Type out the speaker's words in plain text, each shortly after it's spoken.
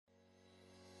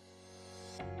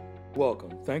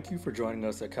Welcome. Thank you for joining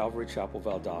us at Calvary Chapel,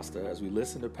 Valdosta, as we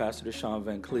listen to Pastor Deshaun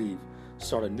Van Cleve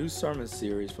start a new sermon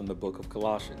series from the book of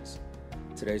Colossians.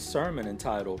 Today's sermon,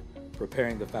 entitled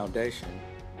Preparing the Foundation,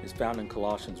 is found in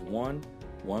Colossians 1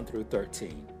 through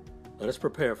 13. Let us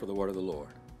prepare for the word of the Lord.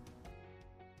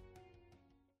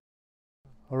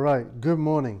 All right, good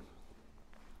morning.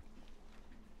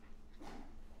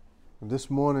 This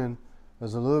morning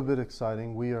is a little bit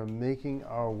exciting. We are making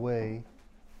our way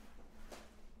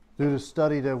through the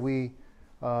study that we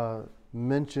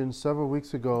mentioned several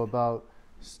weeks ago about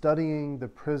studying the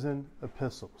prison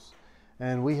epistles.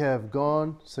 And we have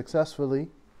gone successfully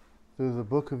through the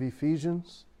book of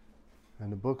Ephesians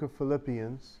and the book of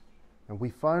Philippians. And we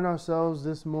find ourselves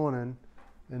this morning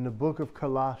in the book of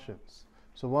Colossians.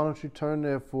 So why don't you turn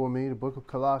there for me? The book of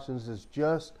Colossians is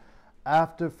just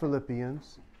after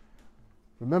Philippians.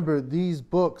 Remember, these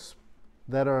books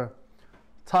that are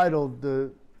titled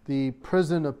the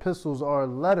prison epistles are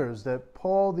letters that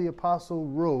Paul the Apostle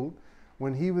wrote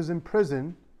when he was in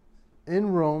prison in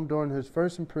Rome during his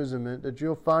first imprisonment, that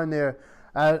you'll find there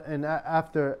in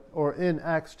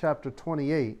Acts chapter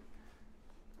 28.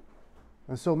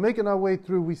 And so making our way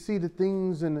through, we see the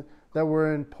things that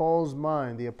were in Paul's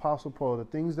mind, the Apostle Paul, the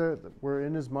things that were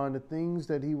in his mind, the things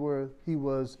that he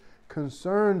was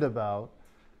concerned about,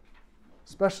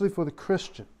 especially for the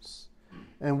Christians.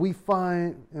 And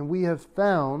we have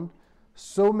found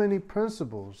so many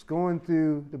principles going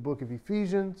through the book of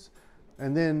Ephesians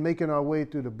and then making our way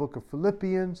through the book of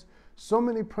Philippians. So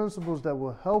many principles that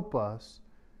will help us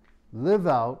live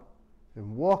out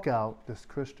and walk out this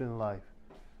Christian life.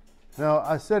 Now,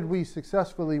 I said we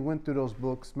successfully went through those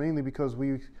books mainly because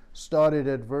we started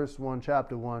at verse 1,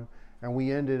 chapter 1, and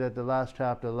we ended at the last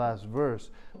chapter, last verse.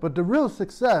 But the real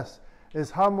success is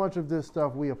how much of this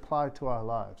stuff we apply to our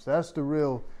lives. That's the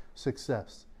real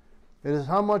success. It is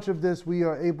how much of this we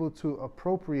are able to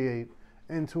appropriate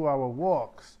into our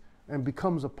walks and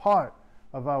becomes a part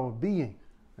of our being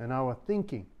and our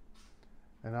thinking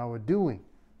and our doing.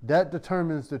 That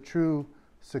determines the true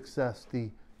success,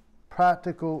 the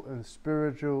practical and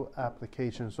spiritual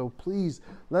application. So please,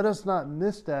 let us not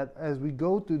miss that as we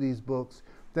go through these books,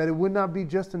 that it would not be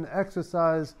just an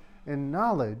exercise in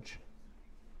knowledge,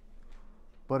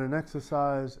 but an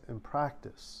exercise in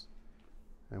practice.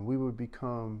 And we would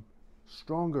become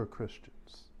stronger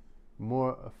Christians,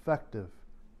 more effective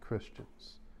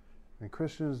Christians, and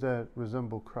Christians that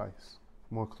resemble Christ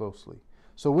more closely.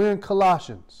 So we're in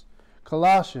Colossians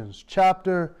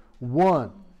chapter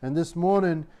 1. And this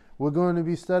morning we're going to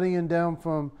be studying down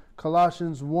from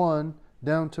Colossians 1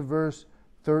 down to verse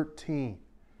 13.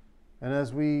 And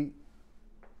as we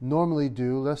normally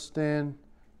do, let's stand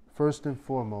first and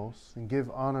foremost and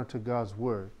give honor to God's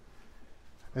word.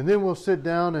 And then we'll sit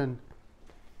down and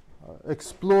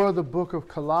explore the book of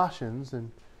Colossians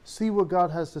and see what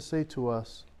God has to say to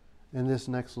us in this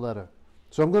next letter.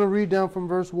 So I'm going to read down from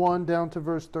verse 1 down to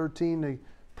verse 13 to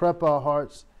prep our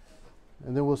hearts,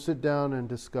 and then we'll sit down and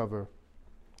discover.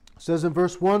 It says in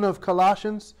verse 1 of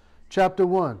Colossians chapter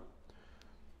 1,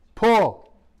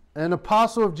 Paul, an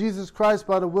apostle of Jesus Christ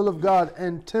by the will of God,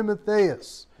 and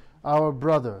Timotheus, our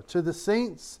brother, to the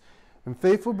saints and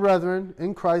faithful brethren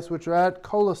in Christ which are at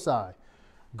Colossae,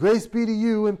 grace be to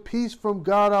you and peace from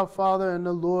God our Father and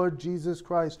the Lord Jesus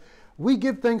Christ. We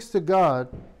give thanks to God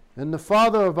and the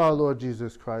Father of our Lord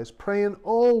Jesus Christ, praying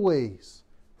always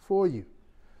for you,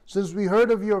 since we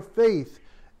heard of your faith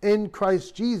in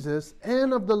Christ Jesus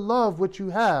and of the love which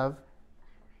you have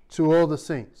to all the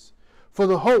saints, for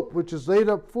the hope which is laid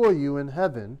up for you in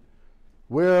heaven,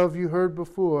 whereof you heard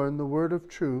before in the word of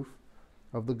truth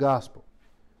of the gospel,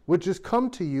 which is come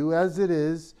to you as it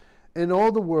is in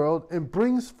all the world, and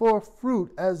brings forth fruit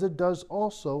as it does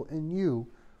also in you,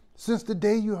 since the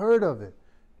day you heard of it,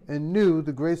 and knew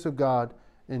the grace of God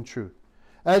in truth.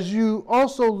 As you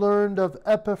also learned of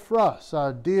Epaphras,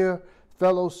 our dear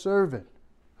fellow servant,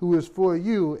 who is for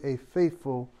you a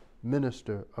faithful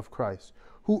minister of Christ,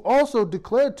 who also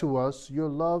declared to us your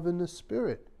love in the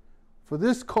Spirit. For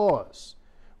this cause,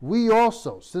 we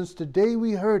also, since the day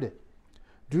we heard it,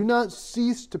 do not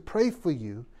cease to pray for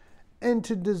you and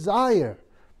to desire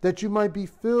that you might be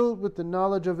filled with the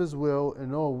knowledge of his will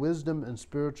in all wisdom and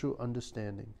spiritual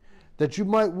understanding, that you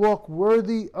might walk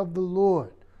worthy of the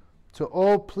Lord, to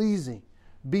all pleasing,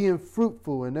 being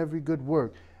fruitful in every good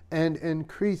work, and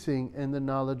increasing in the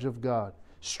knowledge of God,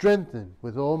 strengthened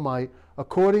with all might,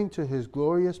 according to his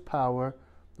glorious power,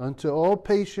 unto all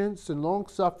patience and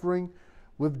long-suffering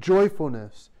with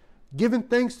joyfulness, giving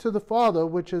thanks to the Father,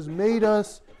 which has made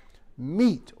us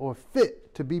meet or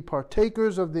fit to be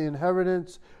partakers of the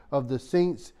inheritance of the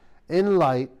saints in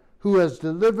light, who has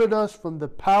delivered us from the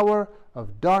power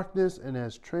of darkness and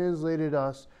has translated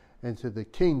us into the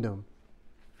kingdom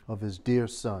of his dear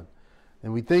Son.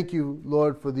 And we thank you,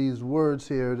 Lord, for these words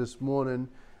here this morning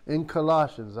in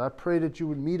Colossians. I pray that you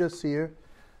would meet us here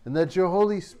and that your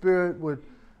Holy Spirit would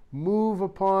move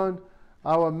upon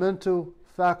our mental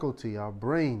faculty, our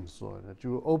brains, Lord, that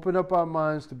you will open up our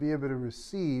minds to be able to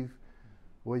receive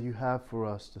what you have for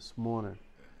us this morning.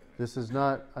 This is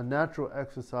not a natural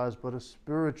exercise, but a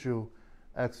spiritual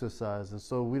exercise. And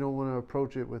so we don't want to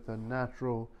approach it with a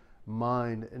natural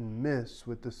mind and miss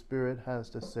what the Spirit has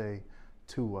to say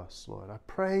to us, Lord. I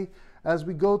pray as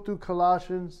we go through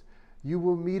Colossians, you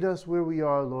will meet us where we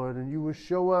are, Lord, and you will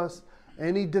show us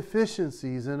any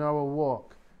deficiencies in our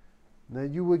walk.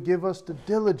 That you would give us the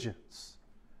diligence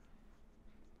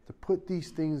to put these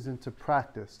things into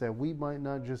practice, that we might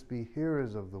not just be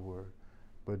hearers of the word,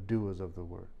 but doers of the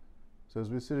word. So as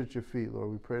we sit at your feet,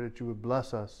 Lord, we pray that you would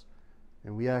bless us,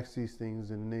 and we ask these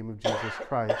things in the name of Jesus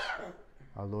Christ,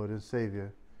 our Lord and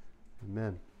Savior.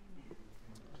 Amen.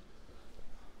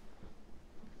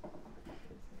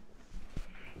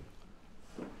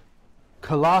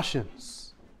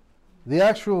 Colossians. The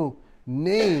actual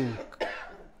name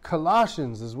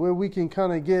Colossians is where we can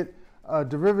kind of get a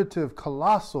derivative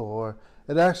colossal, or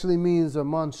it actually means a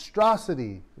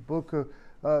monstrosity. The book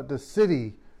of the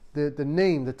city, the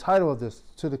name, the title of this,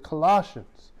 to the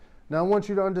Colossians. Now I want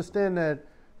you to understand that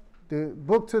the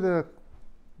book to the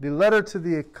letter to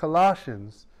the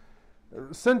Colossians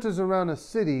centers around a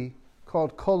city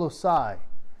called Colossae,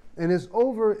 and it's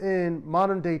over in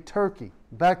modern day Turkey.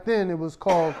 Back then it was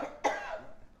called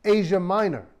Asia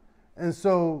Minor, and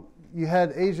so you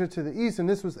had Asia to the east, and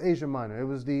this was Asia Minor. It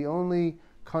was the only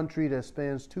country that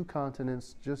spans two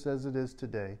continents, just as it is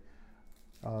today.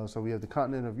 So we have the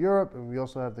continent of Europe, and we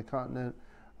also have the continent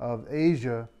of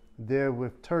Asia there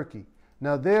with Turkey.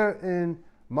 Now there in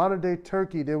modern-day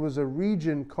Turkey, there was a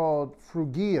region called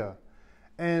Phrygia.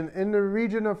 And in the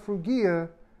region of Phrygia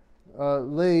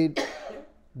laid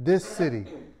this city,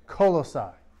 Colossae.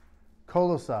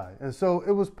 And so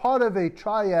it was part of a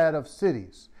triad of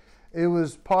cities. It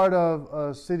was part of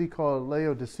a city called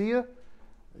Laodicea.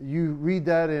 You read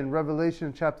that in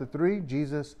Revelation chapter 3.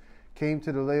 Jesus came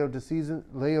to the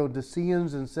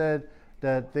Laodiceans and said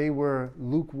that they were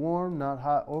lukewarm, not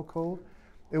hot or cold.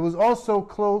 It was also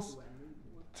close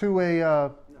to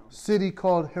a city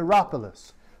called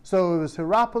Hierapolis. So it was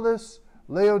Hierapolis,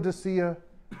 Laodicea,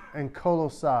 and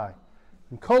Colossae.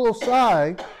 And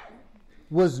Colossae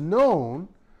was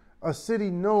a city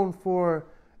known for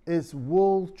its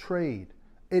wool trade.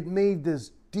 It made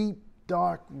this deep,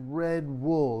 dark red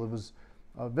wool. It was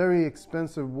a very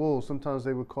expensive wool. Sometimes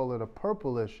they would call it a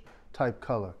purplish type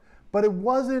color. But it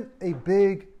wasn't a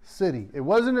big city. It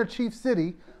wasn't a chief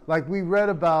city like we read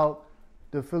about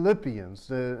the Philippians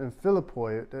and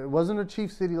Philippi. It wasn't a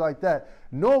chief city like that.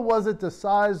 Nor was it the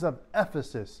size of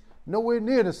Ephesus. Nowhere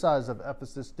near the size of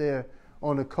Ephesus there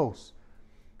on the coast.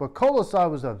 But Colossae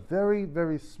was a very,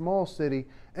 very small city.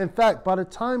 In fact, by the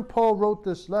time Paul wrote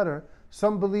this letter,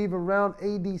 some believe around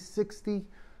AD 60,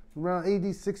 around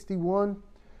AD 61,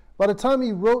 by the time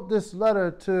he wrote this letter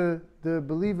to the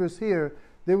believers here,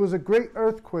 there was a great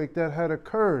earthquake that had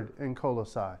occurred in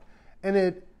Colossae. And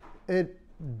it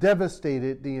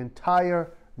devastated the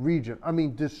entire region. I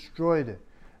mean, destroyed it.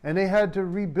 And they had to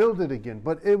rebuild it again.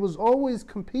 But it was always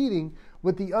competing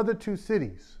with the other two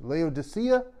cities,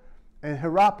 Laodicea and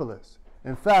Hierapolis.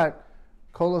 In fact,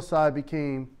 Colossae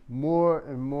became more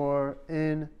and more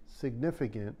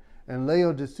insignificant, and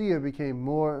Laodicea became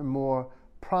more and more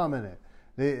prominent.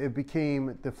 It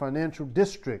became the financial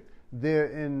district there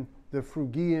in the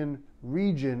Phrygian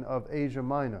region of Asia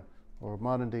Minor, or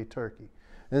modern-day Turkey.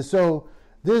 And so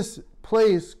this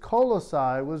place,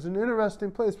 Colossae, was an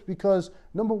interesting place because,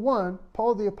 number one,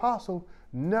 Paul the Apostle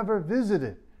never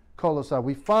visited Colossae.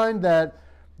 We find that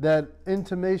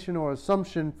intimation or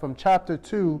assumption from chapter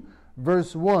 2,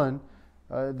 verse 1.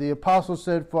 The apostle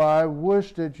said, "For I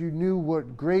wish that you knew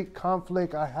what great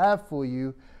conflict I have for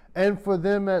you and for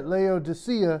them at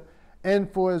Laodicea and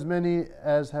for as many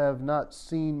as have not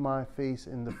seen my face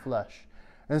in the flesh."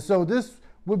 And so this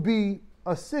would be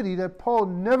a city that Paul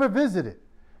never visited,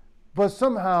 but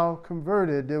somehow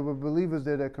converted. There were believers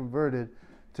there that converted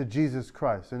to Jesus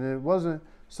Christ. And it wasn't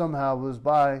somehow, it was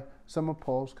by some of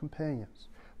Paul's companions.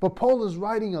 But Paul is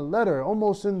writing a letter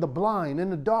almost in the blind,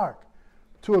 in the dark,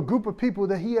 to a group of people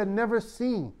that he had never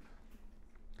seen.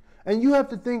 And you have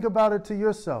to think about it to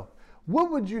yourself.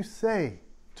 What would you say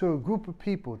to a group of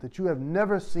people that you have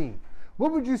never seen?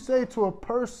 What would you say to a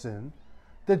person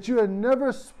that you had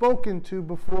never spoken to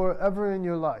before ever in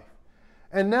your life?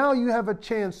 And now you have a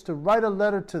chance to write a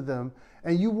letter to them,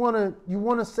 and you want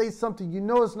to say something. You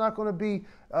know it's not going to be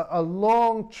a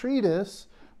long treatise,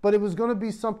 but it was going to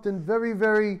be something very,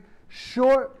 very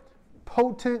short,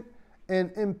 potent, and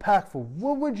impactful.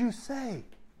 What would you say?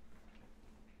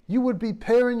 You would be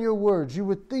pairing your words. You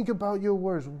would think about your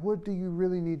words. What do you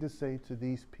really need to say to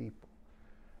these people?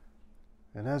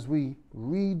 And as we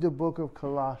read the book of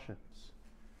Colossians,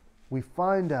 we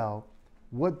find out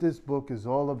what this book is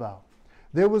all about.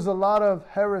 There was a lot of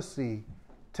heresy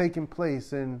taking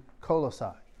place in Colossae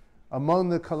among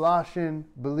the Colossian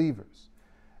believers.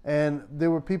 And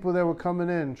there were people that were coming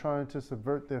in trying to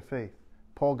subvert their faith.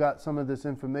 Paul got some of this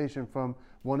information from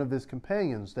one of his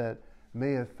companions that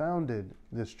may have founded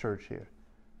this church here.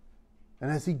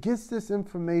 And as he gets this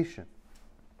information,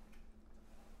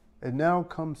 it now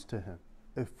comes to him.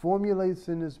 It formulates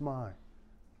in his mind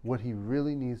what he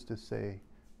really needs to say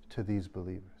to these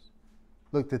believers.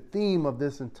 Look, the theme of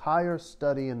this entire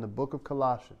study in the book of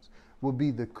Colossians will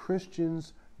be the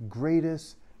Christian's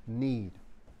greatest need.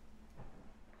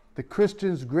 The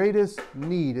Christian's greatest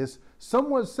need is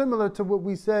somewhat similar to what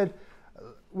we said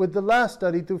with the last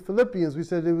study through Philippians. We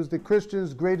said it was the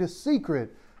Christian's greatest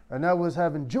secret, and that was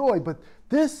having joy. But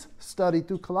this study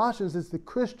through Colossians is the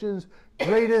Christian's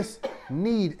greatest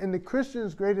need. And the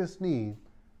Christian's greatest need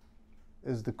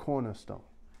is the cornerstone.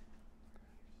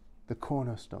 The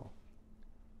cornerstone.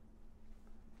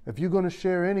 If you're going to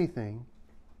share anything,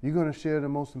 you're going to share the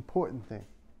most important thing.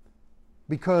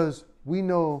 Because we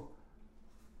know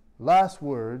last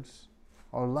words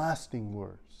are lasting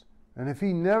words. And if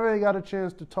he never got a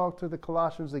chance to talk to the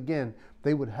Colossians again,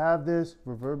 they would have this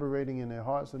reverberating in their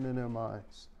hearts and in their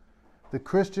minds. The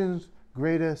Christian's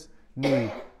greatest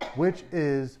need, which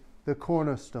is the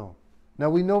cornerstone. Now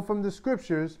we know from the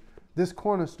scriptures, this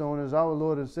cornerstone is our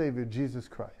Lord and Savior, Jesus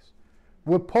Christ.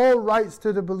 What Paul writes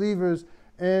to the believers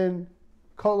in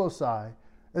Colossae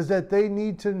is that they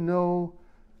need to know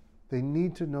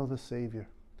the Savior.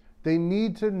 They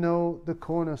need to know the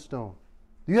cornerstone.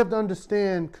 You have to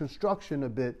understand construction a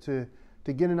bit to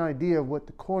get an idea of what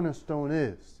the cornerstone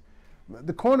is.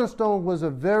 The cornerstone was a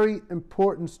very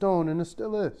important stone, and it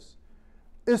still is.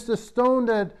 It's the stone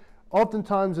that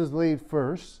oftentimes is laid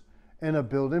first in a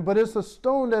building, but it's a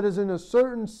stone that is in a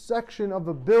certain section of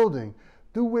a building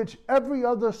through which every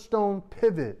other stone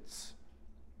pivots.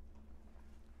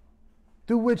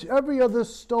 Through which every other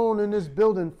stone in this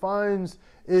building finds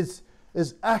its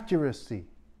accuracy.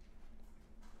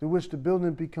 Through which the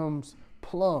building becomes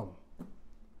plumb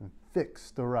and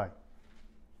fixed aright.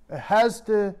 It has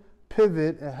to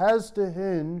pivot, it has to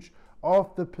hinge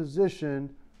off the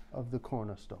position of the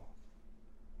cornerstone.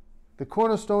 The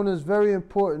cornerstone is very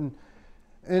important.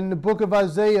 In the book of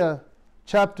Isaiah,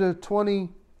 chapter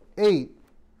 28,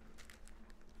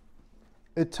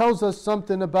 it tells us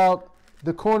something about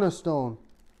the cornerstone.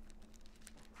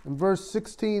 In verse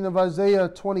 16 of Isaiah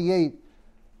 28,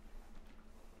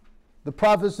 the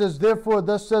prophet says, "Therefore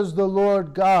thus says the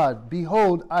Lord God,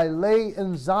 Behold, I lay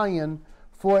in Zion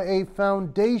for a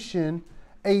foundation,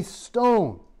 a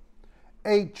stone,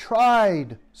 a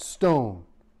tried stone,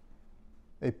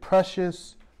 a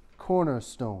precious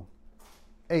cornerstone,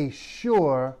 a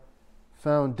sure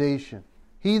foundation.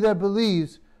 He that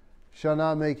believes shall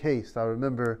not make haste." I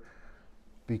remember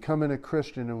becoming a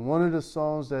Christian, and one of the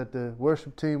songs that the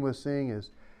worship team was singing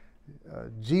is,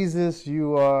 "Jesus,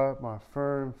 you are my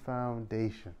firm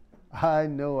foundation. I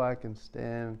know I can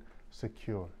stand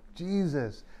secure.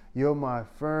 Jesus, you're my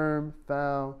firm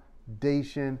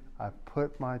foundation. I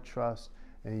put my trust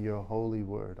in your holy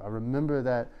word." I remember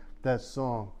that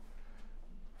song,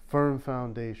 Firm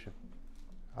Foundation.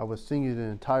 I was singing the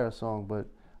entire song, but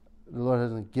the Lord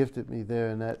hasn't gifted me there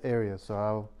in that area,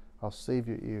 so I'll save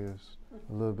your ears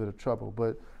a little bit of trouble.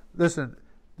 But listen,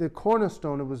 the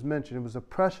cornerstone that was mentioned, it was a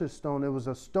precious stone. It was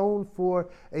a stone for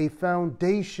a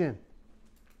foundation,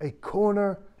 a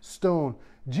cornerstone.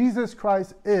 Jesus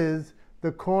Christ is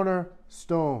the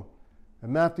cornerstone.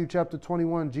 In Matthew chapter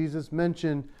 21, Jesus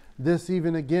mentioned this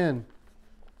even again.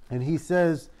 And he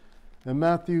says in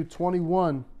Matthew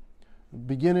 21,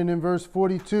 beginning in verse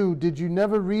 42, "Did you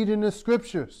never read in the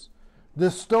scriptures,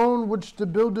 the stone which the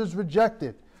builders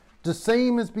rejected, the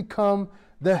same has become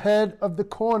the head of the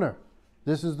corner.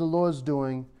 This is the Lord's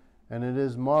doing, and it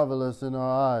is marvelous in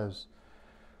our eyes."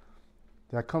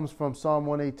 That comes from Psalm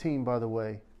 118, by the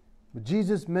way. But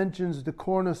Jesus mentions the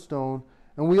cornerstone,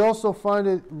 and we also find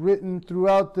it written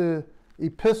throughout the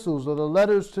epistles or the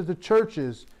letters to the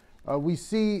churches. We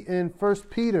see in 1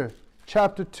 Peter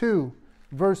chapter 2,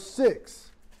 verse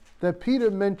 6, that Peter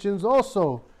mentions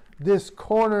also this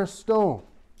cornerstone.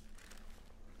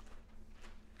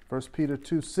 1 Peter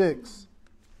 2:6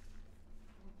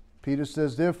 Peter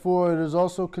says, therefore it is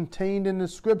also contained in the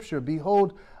scripture,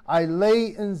 behold, I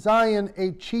lay in Zion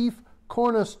a chief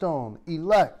cornerstone,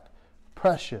 elect,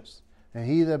 precious, and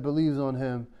he that believes on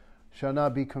him shall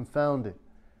not be confounded.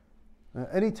 Now,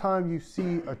 anytime you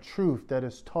see a truth that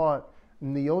is taught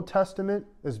in the Old Testament,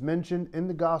 is mentioned in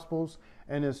the Gospels,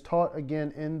 and is taught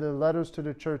again in the letters to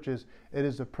the churches, it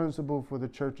is a principle for the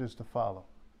churches to follow.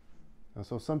 And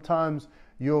so sometimes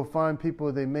you'll find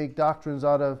people, they make doctrines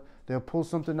they'll pull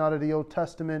something out of the Old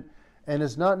Testament, and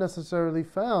it's not necessarily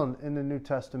found in the New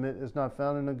Testament, it's not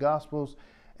found in the Gospels,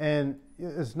 and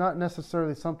it's not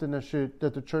necessarily something that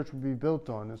the church would be built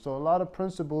on. And so a lot of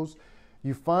principles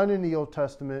you find in the Old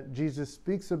Testament, Jesus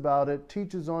speaks about it,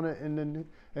 teaches on it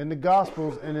in the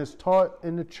Gospels, and is taught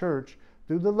in the church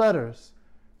through the letters,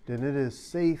 then it is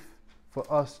safe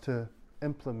for us to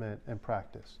implement and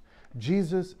practice.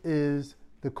 Jesus is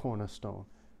the cornerstone.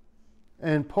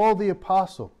 And Paul the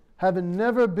Apostle, having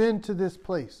never been to this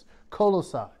place,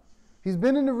 Colossae, he's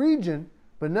been in the region,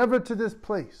 but never to this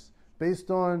place, based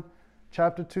on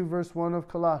chapter 2, verse 1 of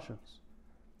Colossians.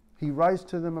 He writes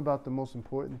to them about the most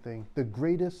important thing, the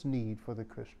greatest need for the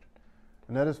Christian.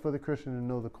 And that is for the Christian to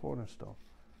know the cornerstone.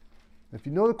 If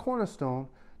you know the cornerstone,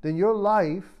 then your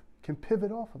life can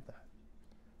pivot off of that.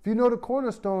 If you know the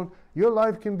cornerstone, your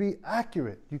life can be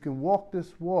accurate. You can walk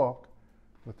this walk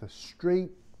with a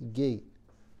straight gait.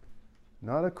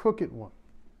 Not a crooked one,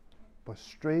 but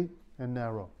straight and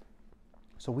narrow.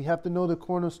 So we have to know the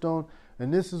cornerstone,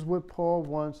 and this is what Paul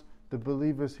wants the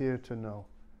believers here to know,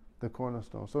 the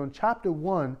cornerstone. So in chapter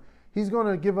 1, he's going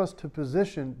to give us the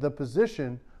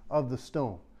position of the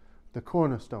stone, the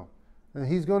cornerstone. And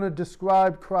he's going to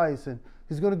describe Christ, and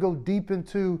he's going to go deep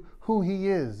into who he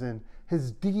is and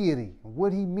his deity,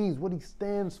 what he means, what he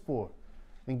stands for.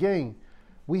 And gang,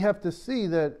 we have to see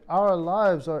that our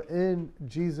lives are in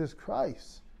Jesus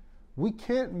Christ. We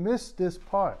can't miss this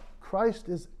part. Christ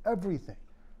is everything.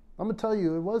 I'm going to tell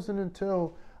you, it wasn't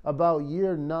until about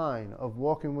year 9 of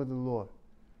walking with the Lord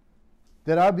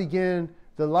that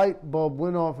the light bulb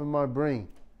went off in my brain.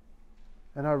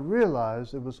 And I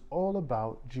realized it was all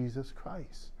about Jesus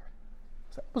Christ.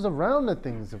 So I was around the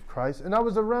things of Christ, and I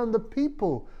was around the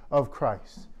people of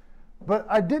Christ. But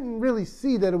I didn't really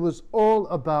see that it was all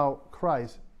about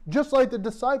Christ. Just like the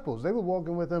disciples, they were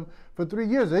walking with him for 3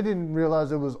 years. They didn't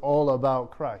realize it was all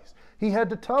about Christ. He had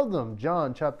to tell them,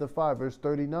 John chapter 5, verse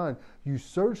 39, you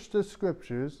search the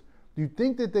scriptures, you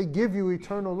think that they give you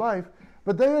eternal life,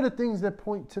 but they are the things that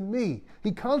point to me.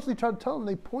 He constantly tried to tell them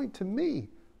they point to me.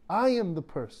 I am the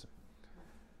person.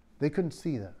 They couldn't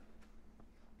see that.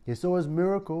 They saw his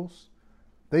miracles.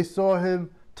 They saw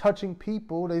him touching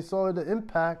people. They saw the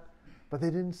impact, but they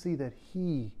didn't see that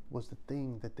he was the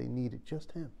thing that they needed,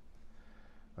 just him.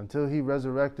 Until he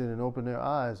resurrected and opened their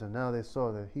eyes, and now they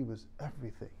saw that he was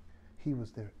everything. He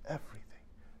was their everything.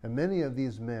 And many of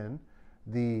these men,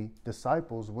 the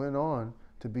disciples, went on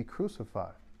to be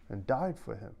crucified and died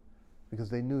for him because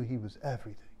they knew he was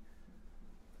everything.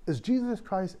 Is Jesus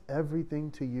Christ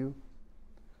everything to you?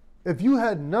 If you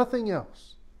had nothing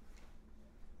else,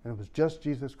 and it was just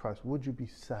Jesus Christ, would you be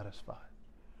satisfied?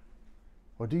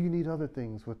 Or do you need other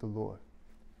things with the Lord?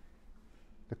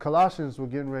 The Colossians were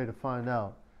getting ready to find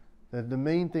out that the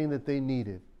main thing that they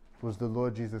needed was the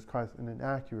Lord Jesus Christ and an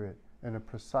accurate and a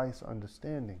precise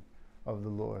understanding of the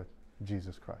Lord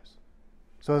Jesus Christ.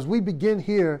 So as we begin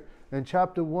here in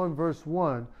chapter 1, verse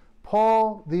 1,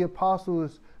 Paul the Apostle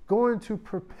is going to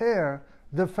prepare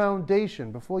the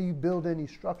foundation. Before you build any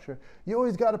structure, you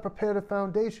always got to prepare the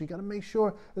foundation. You got to make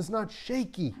sure it's not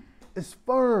shaky, it's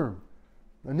firm.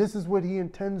 And this is what he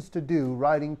intends to do,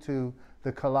 writing to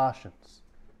the Colossians.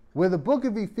 Where the book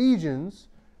of Ephesians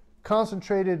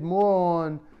concentrated more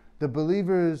on the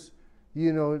believer's,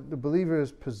 the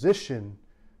believer's position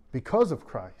because of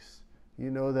Christ.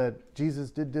 That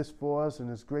Jesus did this for us and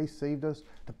his grace saved us.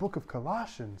 The book of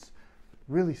Colossians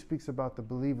really speaks about the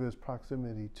believer's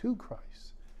proximity to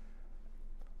Christ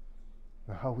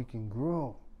and how we can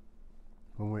grow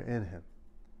when we're in him.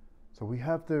 So we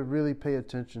have to really pay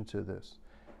attention to this,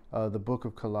 the book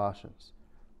of Colossians.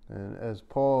 And as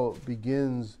Paul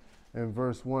begins in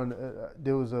verse 1,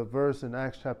 there was a verse in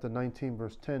Acts chapter 19,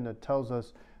 verse 10 that tells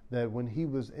us that when he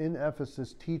was in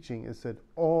Ephesus teaching, it said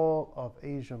all of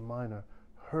Asia Minor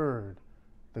heard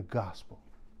the gospel.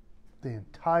 The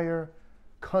entire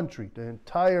country, the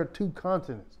entire 2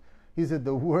 continents. He said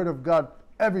the word of God,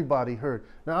 everybody heard.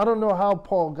 Now, I don't know how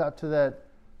Paul got to that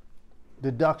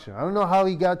deduction. I don't know how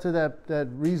he got to that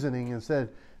reasoning and said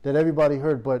that everybody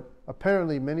heard, but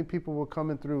apparently many people were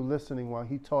coming through listening while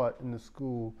he taught in the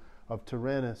school of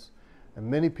Tyrannus, and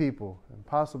many people, and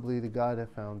possibly the guy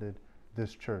that founded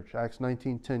this church. Acts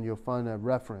 19:10, you'll find that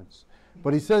reference.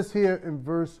 But he says here in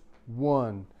verse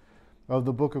 1 of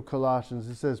the book of Colossians,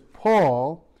 it says,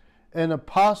 Paul, an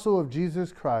apostle of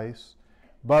Jesus Christ,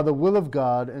 by the will of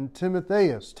God, and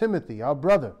Timothy, our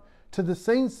brother, to the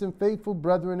saints and faithful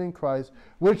brethren in Christ,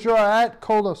 which are at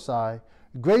Colossae,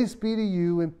 grace be to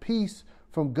you and peace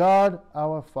from God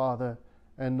our Father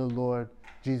and the Lord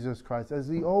Jesus Christ. As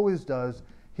he always does,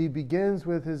 he begins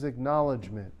with his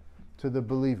acknowledgement to the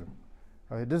believer.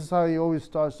 All right, this is how he always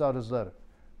starts out his letter.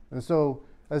 And so,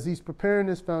 as he's preparing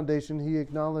his foundation, he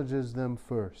acknowledges them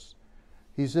first.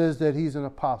 He says that he's an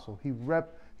apostle.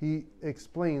 He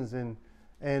explains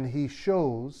and he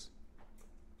shows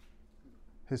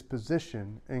his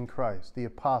position in Christ, the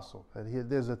apostle, that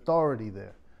there's authority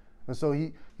there. And so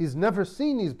he's never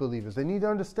seen these believers. They need to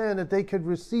understand that they could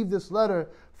receive this letter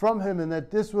from him and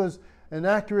that this was an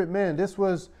accurate man. This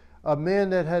was a man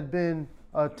that had been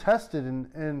tested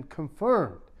and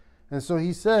confirmed. And so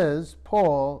he says,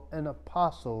 Paul, an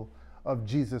apostle of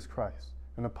Jesus Christ.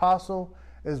 An apostle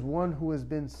is one who has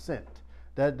been sent.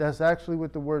 That's actually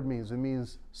what the word means. It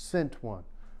means sent one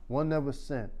that was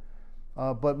sent.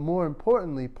 But more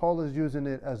importantly, Paul is using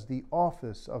it as the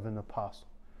office of an apostle.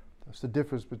 That's the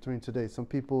difference between today. Some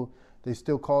people, they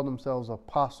still call themselves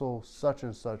apostle such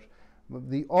and such.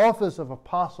 The office of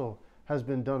apostle has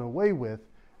been done away with,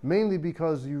 mainly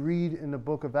because you read in the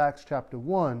book of Acts chapter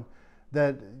 1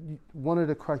 that one of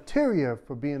the criteria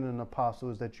for being an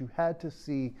apostle is that you had to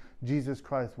see Jesus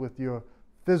Christ with your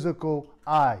physical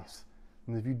eyes.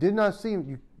 And if you did not see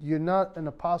him, you're not an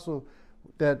apostle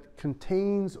that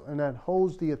contains and that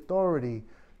holds the authority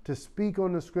to speak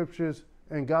on the scriptures,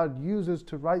 and God uses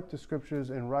to write the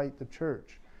scriptures and write the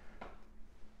church.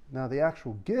 Now, the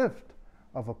actual gift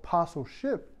of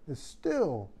apostleship is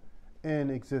still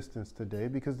in existence today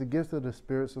because the gifts of the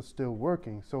spirits are still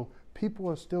working. So people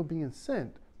are still being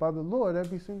sent by the Lord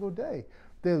every single day.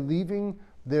 They're leaving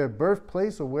their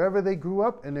birthplace or wherever they grew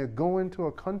up, and they're going to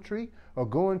a country or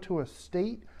going to a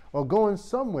state or going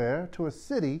somewhere to a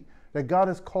city that God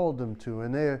has called them to,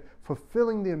 and they're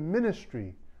fulfilling their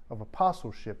ministry of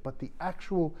apostleship. But the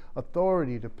actual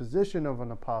authority, the position of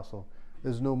an apostle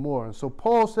is no more. And so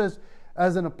Paul says,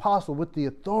 as an apostle with the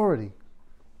authority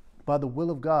by the will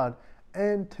of God,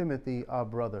 and Timothy, our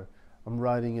brother, I'm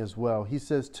writing as well. He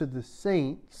says, to the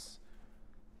saints,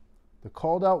 the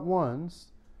called out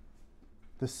ones,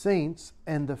 the saints,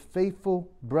 and the faithful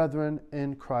brethren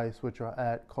in Christ, which are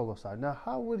at Colossae. Now,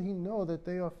 how would he know that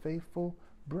they are faithful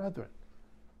brethren?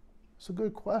 It's a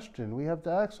good question. We have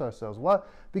to ask ourselves. Why?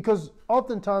 Because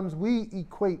oftentimes we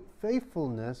equate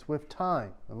faithfulness with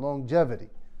time and longevity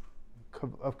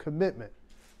of commitment.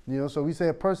 So we say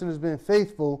a person has been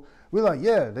faithful. We're like,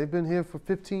 yeah, they've been here for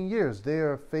 15 years. They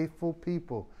are faithful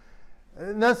people.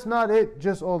 And that's not it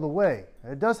just all the way.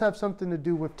 It does have something to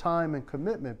do with time and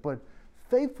commitment, but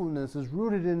faithfulness is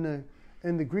rooted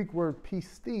in the Greek word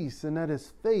pistis, and that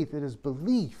is faith, it is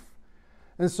belief.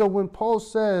 And so when Paul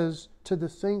says to the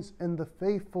saints and the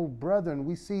faithful brethren,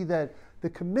 we see that the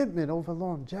commitment over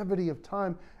longevity of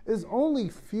time is only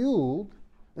fueled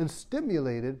and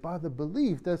stimulated by the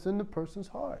belief that's in the person's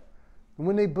heart. And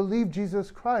when they believe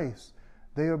Jesus Christ,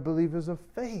 they are believers of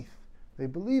faith. They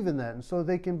believe in that, and so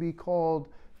they can be called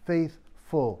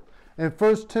faithful. In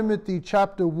 1 Timothy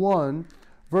chapter 1,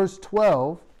 verse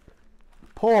 12,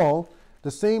 Paul,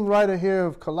 the same writer here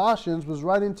of Colossians, was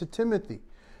writing to Timothy.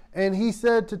 And he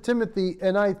said to Timothy,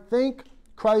 and I thank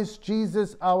Christ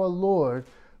Jesus our Lord,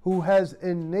 who has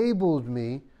enabled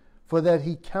me, for that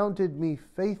he counted me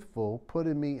faithful,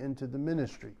 putting me into the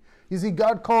ministry. You see,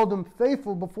 God called him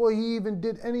faithful before he even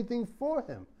did anything for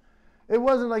him. It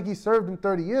wasn't like he served him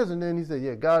 30 years and then he said,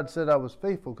 yeah, God said I was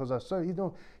faithful because I served.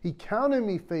 He counted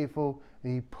me faithful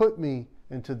and he put me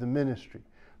into the ministry.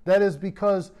 That is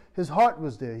because his heart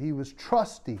was there. He was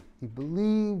trusty. He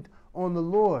believed on the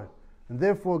Lord. And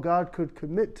therefore, God could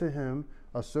commit to him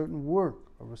a certain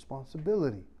work, a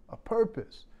responsibility, a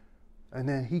purpose. And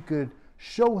then he could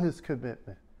show his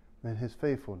commitment and his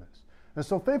faithfulness. And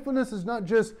so faithfulness is not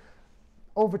just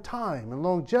over time and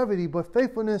longevity, but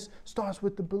faithfulness starts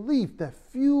with the belief that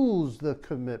fuels the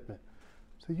commitment.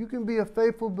 So you can be a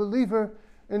faithful believer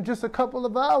in just a couple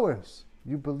of hours.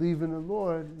 You believe in the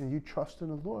Lord and you trust in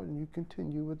the Lord and you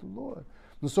continue with the Lord.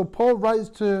 And so Paul writes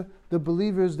to the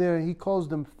believers there, and he calls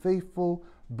them faithful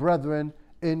brethren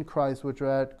in Christ, which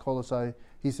are at Colossae.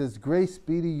 He says, grace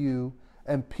be to you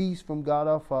and peace from God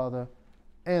our Father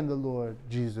and the Lord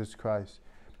Jesus Christ.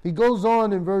 He goes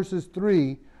on in verses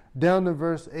 3 down to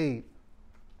verse 8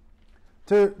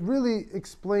 to really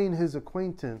explain his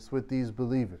acquaintance with these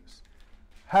believers.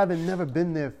 Having never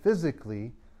been there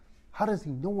physically, How does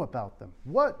he know about them?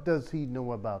 What does he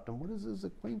know about them? What is his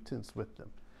acquaintance with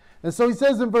them? And so he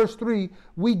says in verse 3,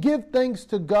 we give thanks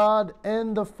to God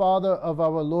and the Father of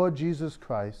our Lord Jesus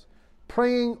Christ,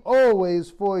 praying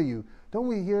always for you. Don't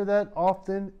we hear that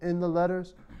often in the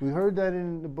letters? We heard that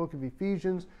in the book of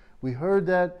Ephesians. We heard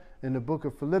that in the book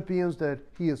of Philippians, that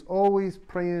he is always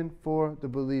praying for the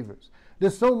believers.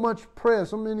 There's so much prayer,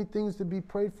 so many things to be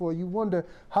prayed for. You wonder,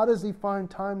 how does he find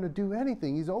time to do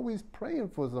anything? He's always praying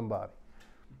for somebody.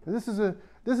 And this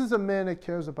is a man that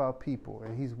cares about people,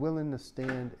 and he's willing to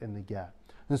stand in the gap.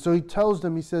 And so he tells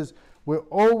them, he says, we're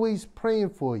always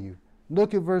praying for you.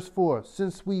 Look at verse 4.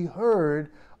 Since we heard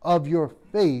of your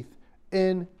faith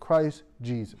in Christ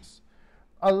Jesus.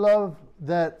 I love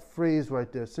that phrase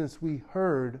right there, since we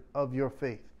heard of your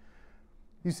faith.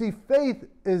 You see, faith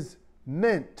is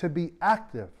meant to be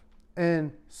active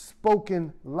and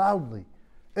spoken loudly.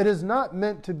 It is not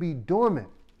meant to be dormant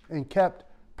and kept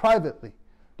privately.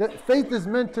 That faith is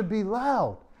meant to be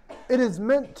loud. It is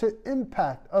meant to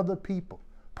impact other people.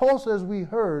 Paul says we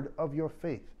heard of your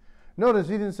faith. Notice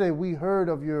he didn't say we heard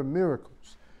of your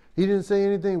miracles. He didn't say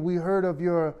anything, we heard of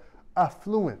your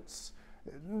affluence.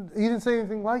 He didn't say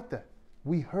anything like that.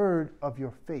 We heard of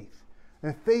your faith.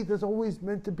 And faith is always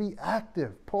meant to be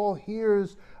active. Paul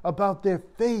hears about their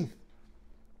faith.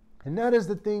 And that is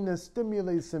the thing that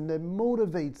stimulates him, that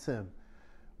motivates him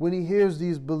when he hears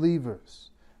these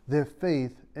believers, their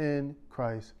faith in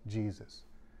Christ Jesus.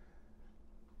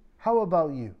 How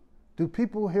about you? Do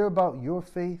people hear about your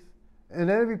faith? In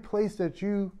every place that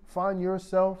you find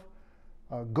yourself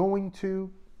going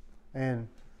to and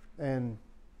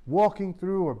walking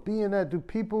through or being at, do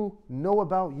people know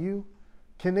about you?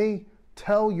 Can they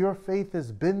tell your faith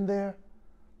has been there?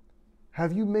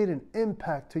 Have you made an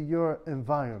impact to your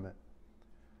environment?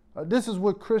 This is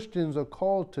what Christians are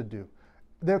called to do.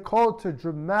 They're called to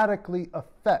dramatically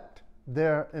affect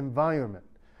their environment.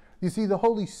 You see, the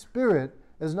Holy Spirit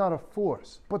is not a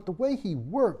force, but the way he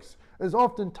works is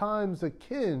oftentimes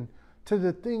akin to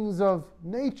the things of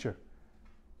nature,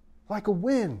 like a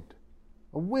wind.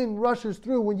 A wind rushes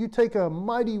through. When you take a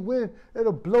mighty wind,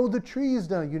 it'll blow the trees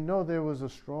down. You know there was a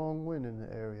strong wind in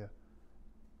the area.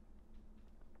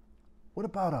 What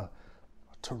about a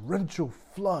torrential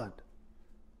flood?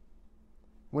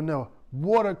 When the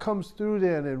water comes through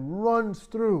there and it runs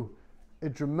through,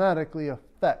 it dramatically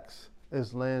affects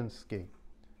its landscape.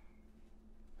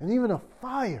 And even a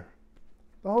fire.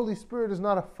 The Holy Spirit is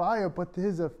not a fire, but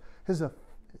the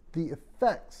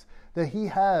effects that he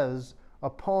has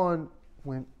upon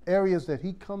when areas that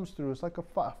he comes through, it's like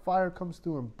a fire comes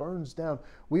through and burns down.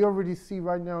 We already see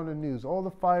right now in the news, all the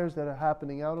fires that are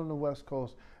happening out on the West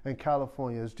Coast and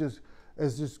California is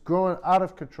just growing out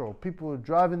of control. People are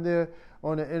driving there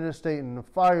on the interstate and the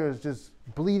fire is just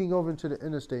bleeding over into the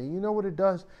interstate. And you know what it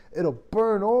does? It'll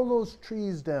burn all those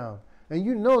trees down. And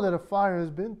you know that a fire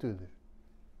has been through there.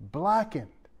 Blackened.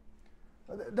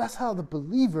 That's how the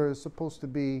believer is supposed to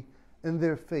be in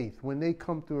their faith. When they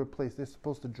come through a place, they're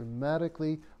supposed to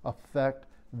dramatically affect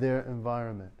their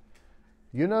environment.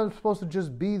 You're not supposed to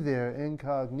just be there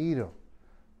incognito.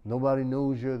 Nobody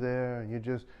knows you're there and you're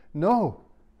just, no.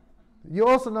 You're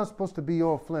also not supposed to be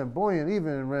all flamboyant,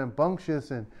 even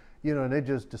rambunctious, and and they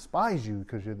just despise you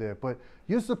because you're there. But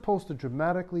you're supposed to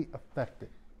dramatically affect it.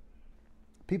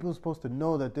 People are supposed to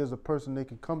know that there's a person they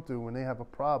can come through when they have a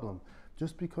problem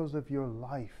just because of your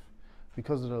life.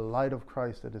 Because of the light of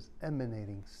Christ that is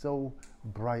emanating so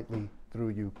brightly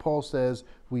through you. Paul says,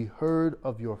 we heard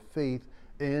of your faith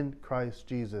in Christ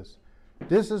Jesus.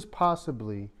 This is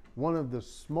possibly one of the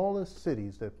smallest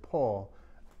cities that Paul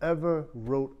ever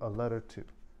wrote a letter to,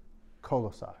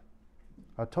 Colossae.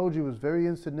 I told you it was very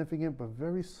insignificant, but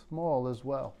very small as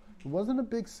well. It wasn't a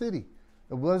big city.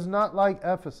 It was not like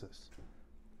Ephesus.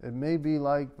 It may be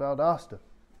like Valdosta.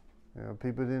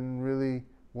 People didn't really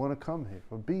want to come here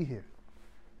or be here.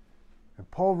 And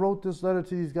Paul wrote this letter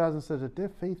to these guys and said that their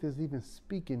faith is even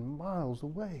speaking miles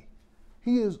away.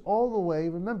 He is all the way,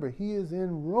 remember, he is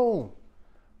in Rome.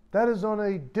 That is on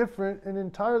an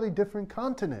entirely different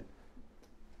continent,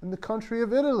 in the country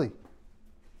of Italy.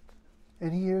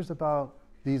 And he hears about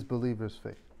these believers'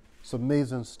 faith. It's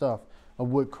amazing stuff of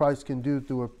what Christ can do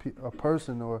through a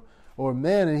person or a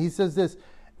man. And he says this,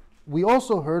 we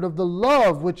also heard of the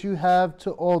love which you have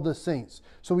to all the saints.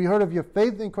 So we heard of your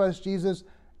faith in Christ Jesus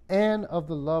and of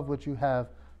the love which you have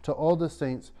to all the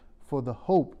saints for the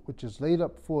hope which is laid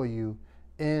up for you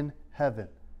in heaven.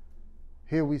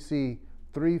 Here we see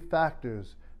three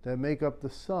factors that make up the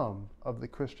sum of the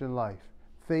Christian life: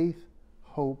 faith,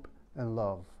 hope, and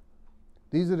love.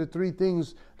 These are the three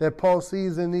things that Paul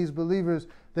sees in these believers,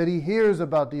 that he hears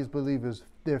about these believers: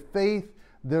 their faith,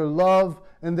 their love,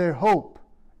 and their hope.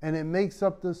 And it makes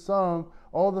up the sum,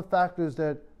 all the factors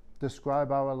that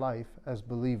describe our life as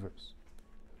believers.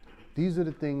 These are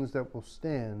the things that will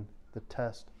stand the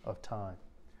test of time.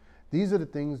 These are the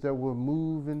things that will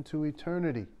move into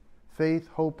eternity. Faith,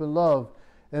 hope, and love.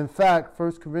 In fact,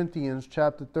 1 Corinthians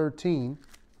chapter 13,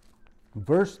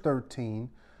 verse 13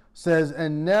 says,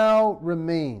 and now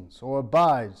remains or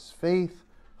abides faith,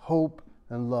 hope,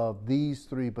 and love. These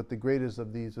three, but the greatest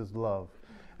of these is love.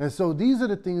 And so these are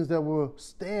the things that will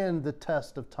stand the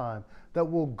test of time, that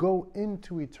will go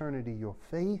into eternity. Your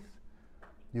faith,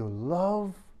 your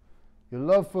love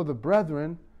for the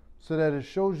brethren, so that it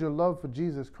shows your love for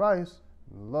Jesus Christ,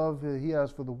 the love that he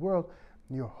has for the world,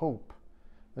 and your hope.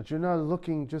 That you're not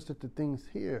looking just at the things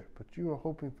here, but you are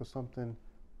hoping for something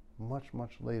much,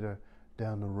 much later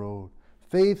down the road.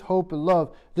 Faith, hope, and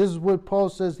love. This is what Paul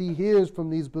says he hears from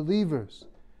these believers.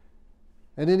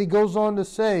 And then he goes on to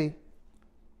say,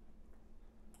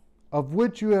 of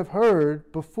which you have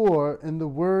heard before in the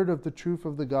word of the truth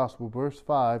of the gospel. Verse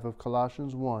 5 of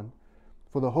Colossians 1.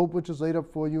 For the hope which is laid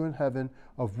up for you in heaven,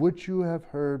 of which you have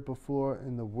heard before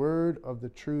in the word of the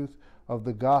truth of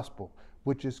the gospel,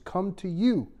 which is come to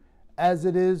you as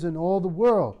it is in all the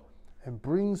world, and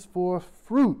brings forth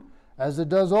fruit, as it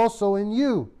does also in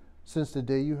you, since the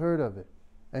day you heard of it,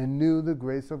 and knew the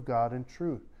grace of God in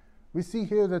truth. We see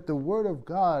here that the word of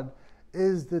God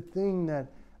is the thing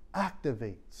that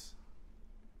activates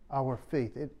our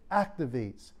faith. It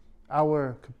activates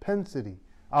our propensity,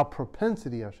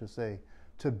 I should say,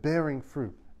 to bearing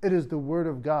fruit. It is the word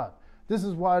of God. This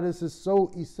is why this is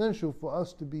so essential for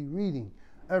us to be reading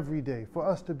every day, for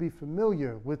us to be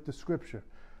familiar with the scripture,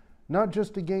 not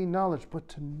just to gain knowledge, but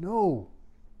to know,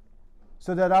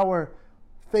 so that our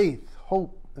faith,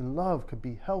 hope, and love could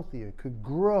be healthier, it could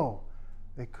grow,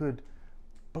 it could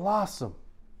blossom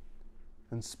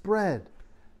and spread.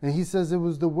 And he says it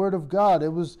was the word of God.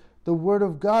 It was the word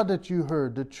of God that you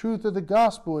heard, the truth of the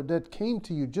gospel that came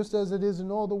to you, just as it is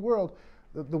in all the world.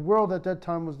 The world at that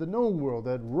time was the known world,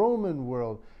 that Roman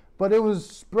world. But it was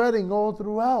spreading all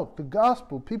throughout the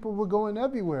gospel. People were going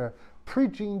everywhere,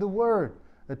 preaching the word.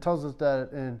 It tells us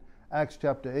that in Acts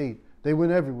chapter 8. They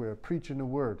went everywhere, preaching the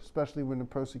word, especially when the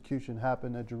persecution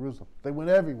happened at Jerusalem. They went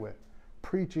everywhere,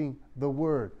 preaching the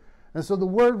word. And so the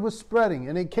word was spreading,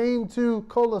 and it came to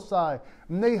Colossae,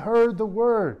 and they heard the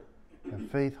word.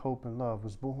 And faith, hope, and love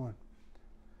was born.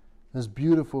 It's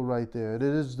beautiful right there. It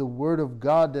is the word of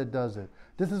God that does it.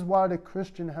 This is why the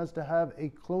Christian has to have a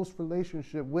close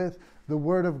relationship with the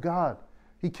word of God.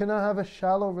 He cannot have a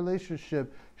shallow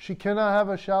relationship. She cannot have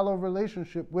a shallow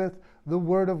relationship with the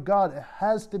word of God. It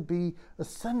has to be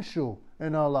essential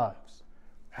in our lives.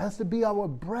 It has to be our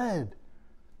bread,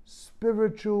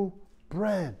 spiritual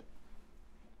bread.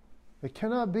 It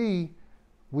cannot be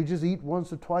we just eat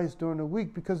once or twice during the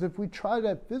week, because if we try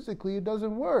that physically, it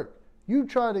doesn't work. You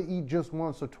try to eat just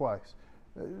once or twice.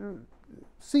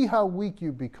 See how weak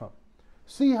you become.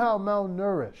 See how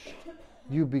malnourished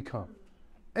you become.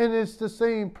 And it's the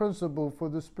same principle for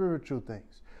the spiritual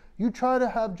things. You try to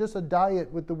have just a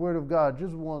diet with the word of God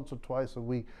just once or twice a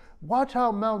week. Watch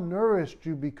how malnourished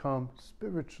you become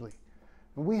spiritually.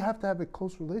 And we have to have a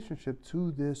close relationship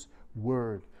to this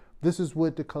word. This is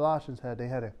what the Colossians had. They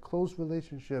had a close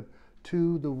relationship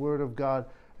to the word of God,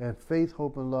 and faith,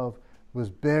 hope, and love was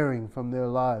bearing from their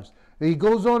lives. And he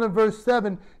goes on in verse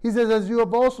 7. He says, as you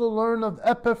have also learned of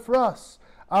Epaphras,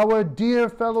 our dear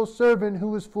fellow servant,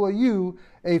 who is for you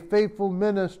a faithful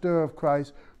minister of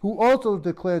Christ, who also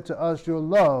declared to us your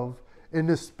love in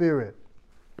the Spirit.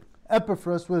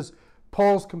 Epaphras was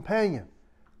Paul's companion.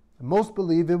 Most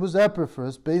believe it was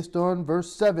Epaphras, based on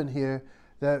verse 7 here,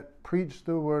 that preached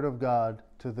the word of God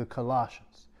to the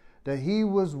Colossians. That he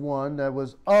was one that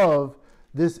was of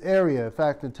this area. In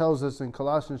fact, it tells us in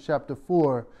Colossians chapter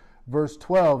 4, verse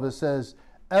 12, it says,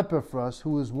 Epaphras,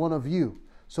 who is one of you.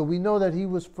 So we know that he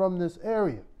was from this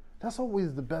area. That's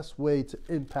always the best way to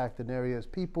impact an area, is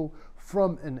people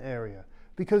from an area.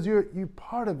 Because you're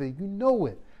part of it, you know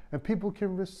it, and people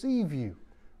can receive you,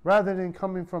 rather than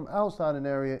coming from outside an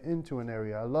area into an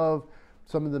area. I love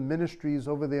some of the ministries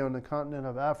over there on the continent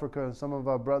of Africa, and some of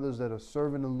our brothers that are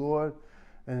serving the Lord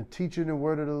and teaching the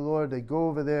word of the Lord. They go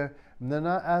over there, and they're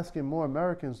not asking more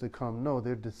Americans to come. No,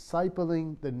 they're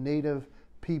discipling the native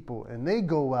people, and they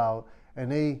go out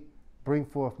and they bring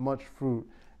forth much fruit,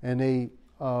 and they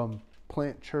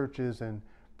plant churches, and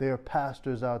there are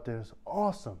pastors out there. It's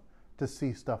awesome to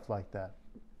see stuff like that.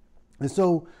 And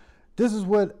so this is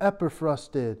what Epaphras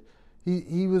did.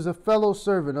 He was a fellow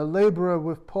servant, a laborer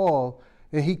with Paul,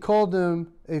 and he called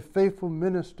him a faithful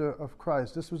minister of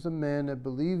Christ. This was a man that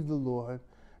believed the Lord,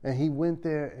 And he went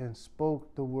there and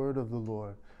spoke the word of the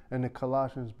Lord. And the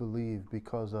Colossians believed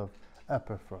because of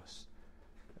Epaphras.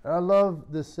 And I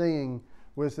love the saying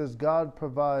where it says God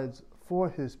provides for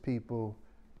his people,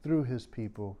 through his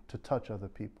people, to touch other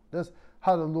people. That's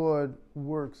how the Lord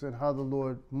works and how the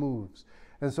Lord moves.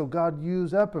 And so God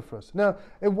used Epaphras. Now,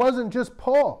 it wasn't just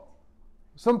Paul.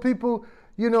 Some people,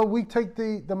 we take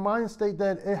the mind state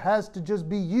that it has to just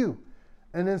be you.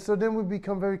 And then we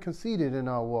become very conceited in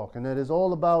our walk, and that it's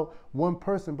all about one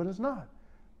person, but it's not.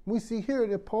 We see here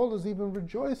that Paul is even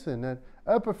rejoicing that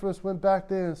Epaphras went back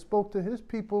there and spoke to his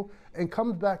people and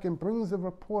comes back and brings a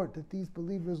report that these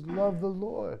believers love the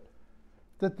Lord,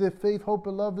 that their faith, hope,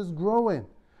 and love is growing.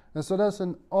 And so that's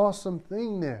an awesome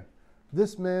thing there.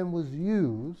 This man was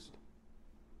used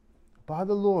by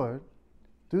the Lord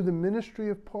through the ministry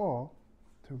of Paul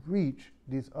to reach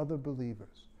these other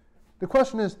believers. The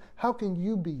question is, how can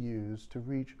you be used to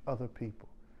reach other people?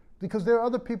 Because there are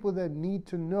other people that need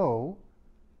to know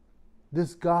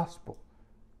this gospel,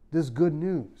 this good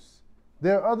news.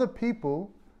 There are other people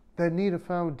that need a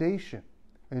foundation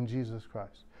in Jesus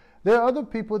Christ. There are other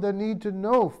people that need to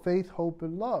know faith, hope,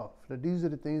 and love. That these are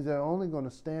the things that are only going to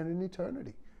stand in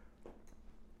eternity.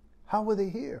 How were they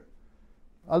here?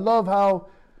 I love how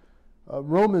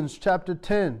Romans chapter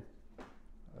 10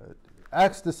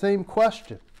 asks the same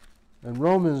question. In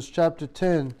Romans chapter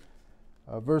 10,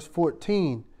 verse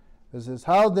 14, it says,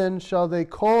 "How then shall they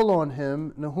call on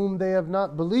him in whom they have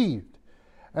not believed?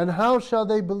 And how shall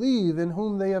they believe in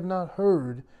whom they have not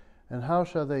heard? And how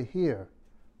shall they hear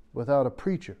without a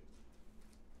preacher?"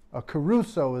 A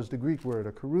caruso is the Greek word.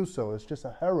 A caruso is just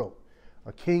a herald.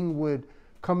 A king would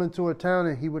come into a town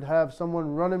and he would have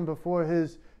someone running before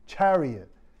his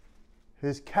chariot,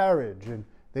 his carriage, and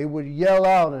they would yell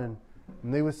out and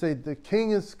they would say, "The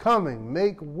king is coming,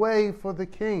 make way for the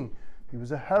king." He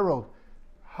was a herald.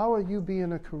 How are you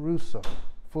being a caruso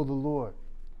for the Lord?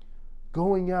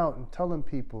 Going out and telling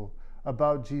people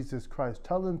about Jesus Christ,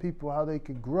 telling people how they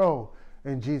could grow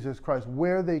in Jesus Christ,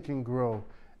 where they can grow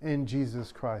in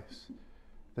Jesus Christ,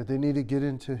 that they need to get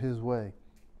into his way.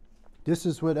 This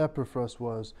is what Epaphras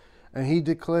was. And he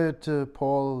declared to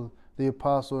Paul, the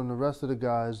apostle, and the rest of the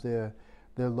guys their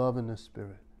love in the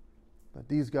Spirit. That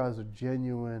these guys are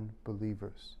genuine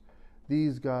believers.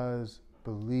 These guys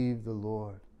believe the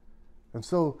Lord. And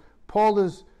so Paul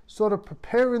is sort of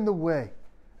preparing the way.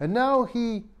 And now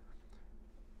he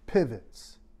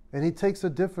pivots. And he takes a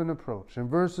different approach. In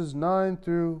verses 9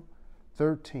 through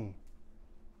 13,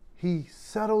 he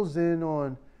settles in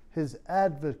on his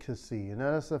advocacy. And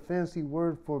that's a fancy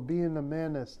word for being a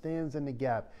man that stands in the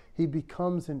gap. He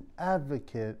becomes an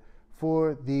advocate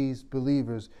for these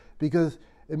believers. Because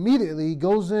immediately he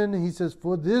goes in and he says,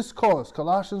 "For this cause,"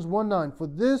 Colossians 1:9, "for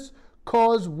this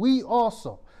cause we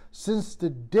also, since the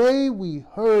day we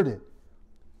heard it,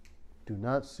 do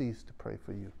not cease to pray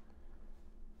for you."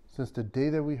 Since the day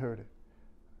that we heard it,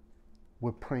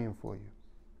 we're praying for you.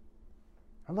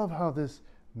 I love how this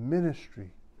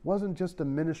ministry wasn't just a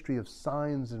ministry of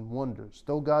signs and wonders.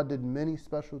 Though God did many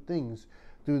special things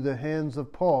through the hands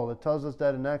of Paul. It tells us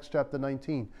that in Acts chapter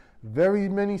 19. Very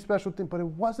many special things, but it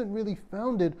wasn't really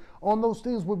founded on those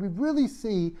things. What we really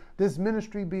see this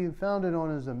ministry being founded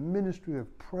on is a ministry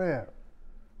of prayer.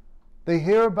 They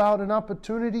hear about an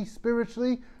opportunity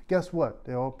spiritually. Guess what?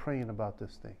 They're all praying about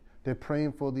this thing. They're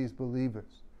praying for these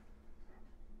believers.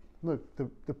 Look,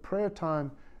 the prayer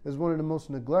time is one of the most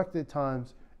neglected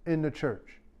times in the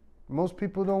church. Most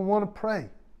people don't want to pray.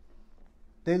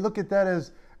 They look at that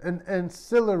as an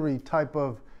ancillary type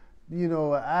of,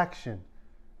 action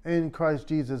in Christ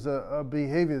Jesus, a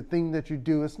behavior, a thing that you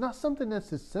do. It's not something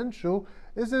that's essential.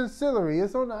 It's ancillary.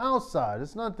 It's on the outside.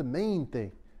 It's not the main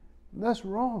thing. And that's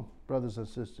wrong, brothers and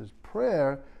sisters.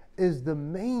 Prayer is the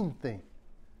main thing.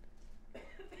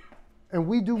 And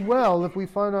we do well if we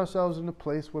find ourselves in a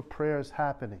place where prayer is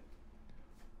happening.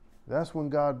 That's when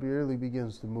God really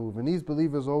begins to move. And these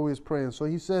believers are always praying. So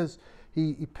he says,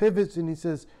 he pivots and he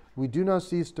says, "We do not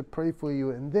cease to pray for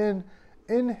you." And then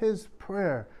in his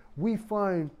prayer, we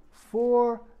find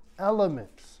 4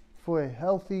 elements for a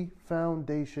healthy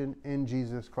foundation in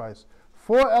Jesus Christ.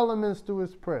 4 elements to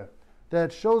his prayer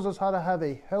that shows us how to have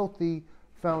a healthy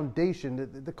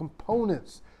foundation, the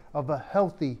components of a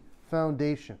healthy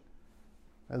foundation.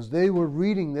 As they were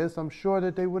reading this, I'm sure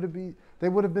that they would have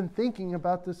been thinking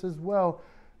about this as well,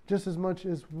 just as much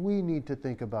as we need to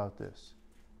think about this.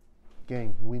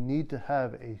 Gang, we need to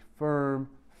have a firm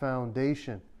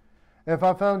foundation. If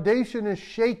our foundation is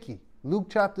shaky, Luke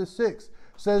chapter 6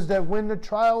 says that when the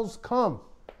trials come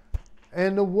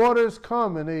and the waters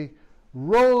come and they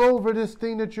roll over this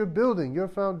thing that you're building, your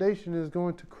foundation is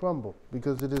going to crumble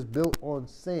because it is built on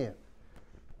sand.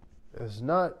 It's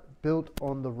not built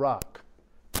on the rock.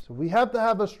 So we have to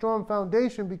have a strong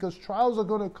foundation because trials are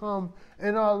going to come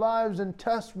in our lives and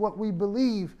test what we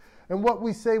believe and what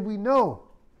we say we know.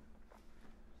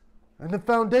 And the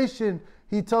foundation,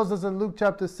 he tells us in Luke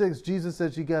chapter 6, Jesus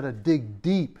says you got to dig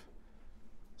deep.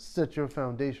 Set your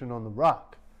foundation on the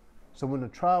rock. So when the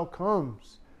trial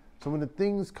comes, so when the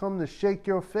things come to shake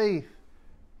your faith,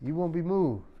 you won't be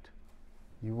moved.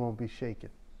 You won't be shaken.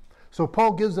 So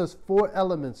Paul gives us 4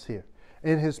 elements here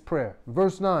in his prayer.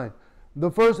 Verse 9,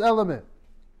 the first element,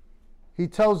 he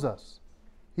tells us,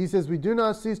 he says, we do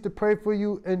not cease to pray for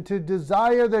you and to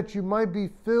desire that you might be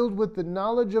filled with the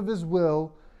knowledge of his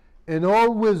will in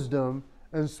all wisdom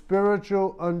and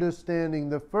spiritual understanding.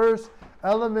 The first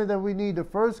element that we need, the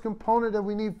first component that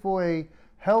we need for a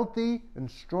healthy and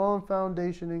strong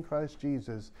foundation in Christ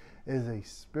Jesus is a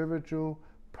spiritual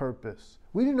purpose.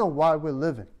 We need to know why we're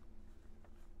living,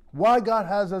 why God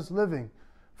has us living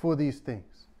for these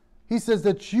things. He says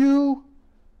that you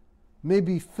may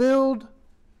be filled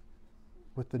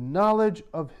with the knowledge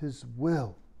of his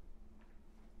will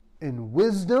in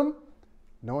wisdom,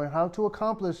 knowing how to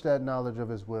accomplish that knowledge of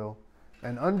his will,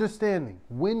 and understanding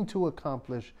when to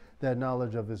accomplish that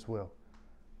knowledge of his will.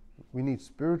 We need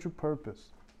spiritual purpose.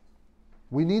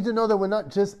 We need to know that we're not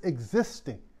just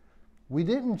existing. We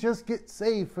didn't just get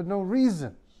saved for no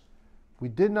reason. We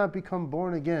did not become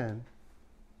born again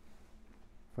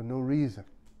for no reason.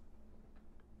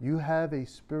 You have a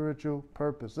spiritual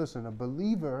purpose. Listen, a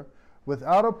believer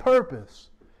without a purpose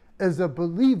is a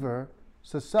believer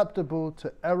susceptible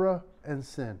to error and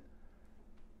sin.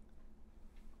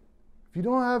 If you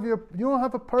don't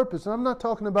have a purpose, and I'm not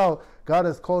talking about God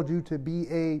has called you to be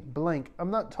a blank.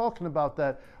 I'm not talking about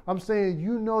that. I'm saying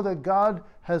you know that God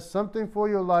has something for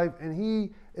your life and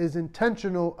he is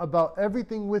intentional about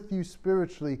everything with you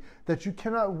spiritually, that you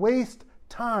cannot waste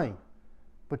time,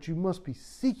 but you must be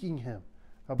seeking him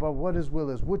about what his will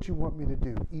is, what you want me to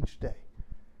do each day.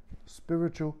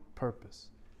 Spiritual purpose.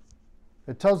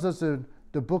 It tells us in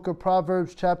the book of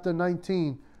Proverbs chapter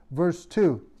 19, verse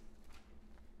 2,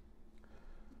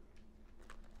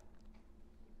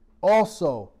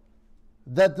 also,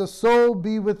 that the soul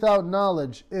be without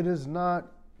knowledge, it is not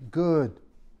good.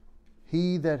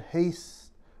 He that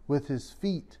hastes with his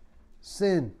feet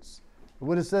sins.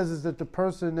 What it says is that the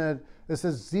person it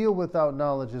says zeal without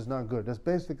knowledge is not good. That's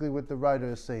basically what the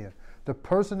writer is saying. The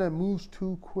person that moves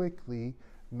too quickly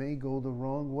may go the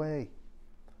wrong way.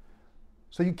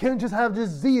 So you can't just have this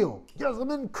zeal. Yes,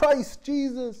 I'm in Christ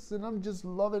Jesus, and I'm just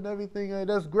loving everything.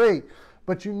 That's great.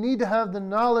 But you need to have the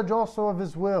knowledge also of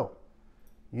his will.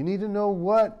 You need to know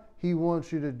what he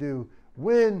wants you to do,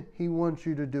 when he wants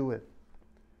you to do it.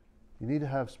 You need to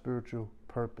have spiritual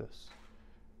purpose.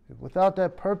 Without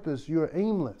that purpose, you're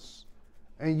aimless,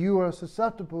 and you are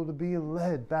susceptible to being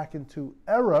led back into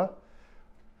error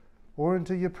or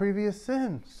into your previous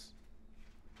sins.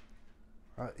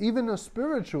 Even a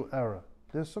spiritual error.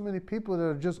 There's so many people that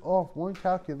are just off one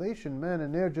calculation, man,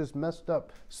 and they're just messed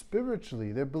up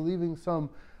spiritually. They're believing some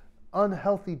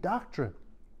unhealthy doctrine.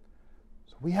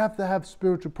 So we have to have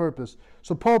spiritual purpose.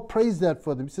 So Paul prays that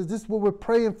for them. He says this is what we're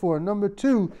praying for. Number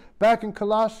 2, back in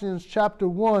Colossians chapter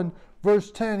 1, verse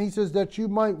 10, he says that you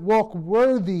might walk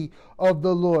worthy of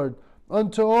the Lord,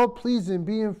 unto all pleasing,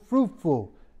 being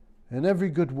fruitful in every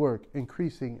good work,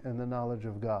 increasing in the knowledge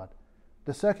of God.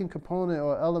 The second component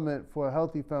or element for a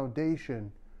healthy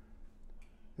foundation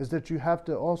is that you have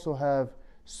to also have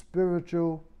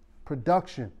spiritual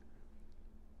production.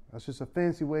 That's just a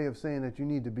fancy way of saying that you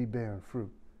need to be bearing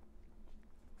fruit.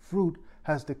 Fruit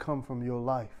has to come from your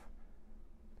life.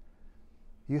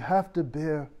 You have to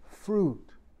bear fruit.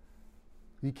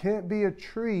 You can't be a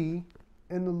tree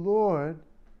in the Lord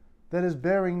that is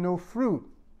bearing no fruit.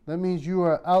 That means you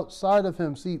are outside of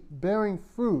him. See, bearing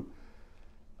fruit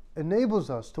enables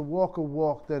us to walk a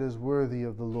walk that is worthy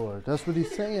of the Lord. That's what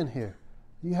he's saying here.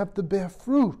 You have to bear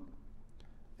fruit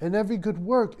in every good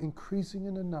work, increasing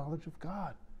in the knowledge of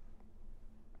God.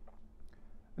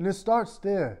 And it starts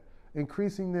there,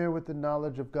 increasing there with the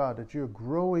knowledge of God, that you're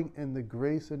growing in the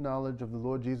grace and knowledge of the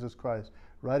Lord Jesus Christ.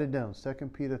 Write it down,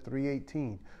 2 Peter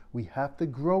 3:18. We have to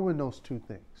grow in those two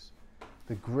things,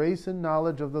 the grace and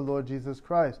knowledge of the Lord Jesus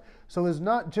Christ. So it's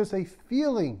not just a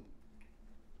feeling.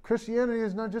 Christianity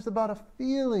is not just about a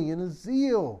feeling and a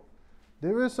zeal.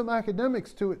 There is some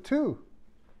academics to it too.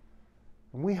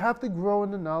 And we have to grow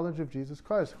in the knowledge of Jesus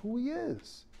Christ, who he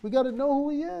is. We got to know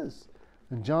who he is.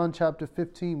 In John chapter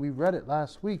 15, we read it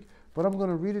last week, but I'm going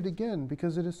to read it again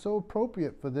because it is so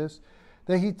appropriate for this.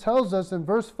 that he tells us in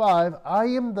verse 5, I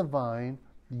am the vine,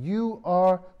 you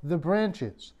are the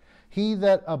branches. He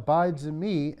that abides in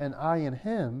me and I in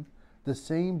him, the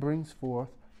same brings forth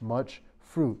much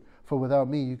fruit. For without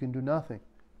me you can do nothing.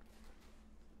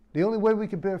 The only way we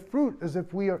can bear fruit is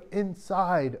if we are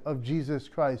inside of Jesus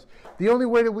Christ. The only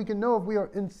way that we can know if we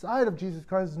are inside of Jesus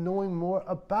Christ is knowing more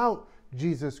about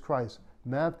Jesus Christ.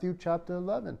 Matthew chapter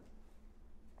 11.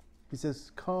 He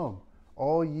says, come,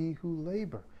 all ye who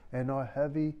labor and are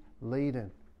heavy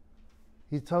laden.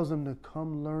 He tells them to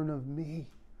come learn of me.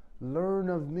 Learn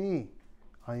of me.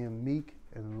 I am meek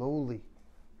and lowly.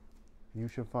 You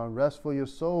shall find rest for your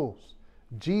souls.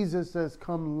 Jesus says,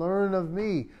 come learn of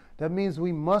me. That means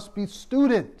we must be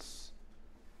students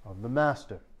of the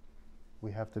Master.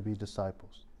 We have to be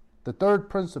disciples. The third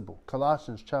principle,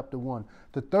 Colossians chapter 1,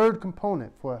 the third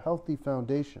component for a healthy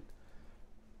foundation.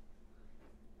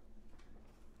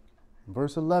 In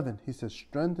verse 11, he says,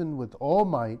 strengthened with all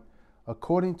might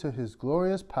according to his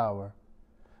glorious power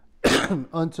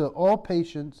unto all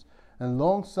patience and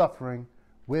long suffering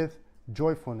with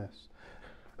joyfulness.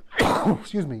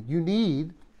 Excuse me.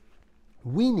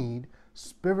 We need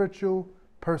spiritual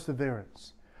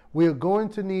perseverance. We are going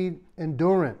to need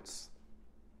endurance.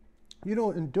 You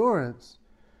know, endurance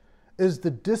is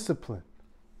the discipline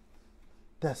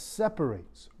that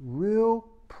separates real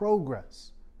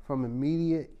progress from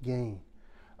immediate gain.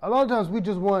 A lot of times we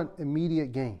just want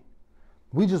immediate gain.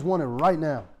 We just want it right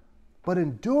now. But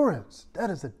endurance, that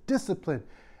is a discipline.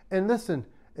 And listen,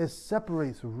 it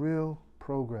separates real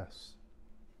progress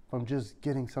from just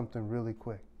getting something really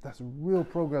quick. That's real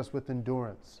progress with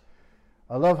endurance.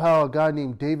 I love how a guy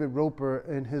named David Roper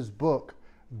in his book,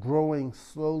 Growing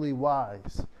Slowly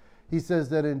Wise, he says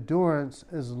that endurance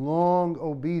is long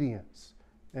obedience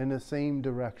in the same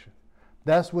direction.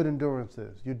 That's what endurance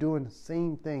is. You're doing the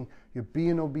same thing. You're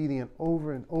being obedient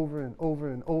over and over and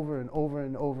over and over and over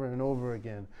and over and over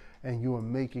again. And you are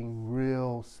making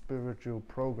real spiritual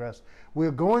progress.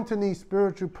 We're going to need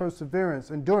spiritual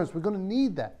perseverance, endurance. We're going to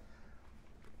need that.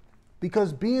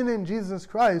 Because being in Jesus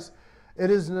Christ, it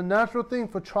is the natural thing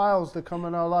for trials to come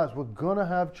in our lives. We're going to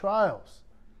have trials.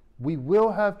 We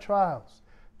will have trials.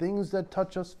 Things that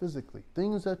touch us physically,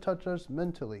 things that touch us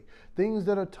mentally, things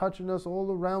that are touching us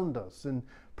all around us and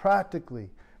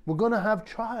practically. We're going to have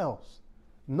trials.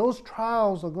 And those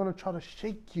trials are going to try to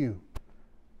shake you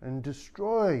and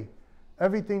destroy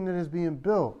everything that is being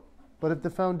built. But if the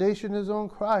foundation is on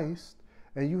Christ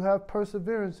and you have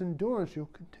perseverance, endurance, you'll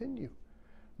continue.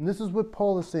 And this is what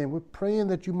Paul is saying. We're praying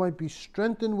that you might be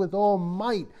strengthened with all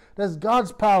might. That's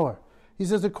God's power. He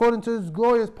says, according to his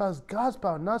glorious power, God's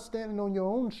power, not standing on your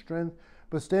own strength,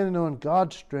 but standing on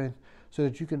God's strength so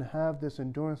that you can have this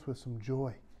endurance with some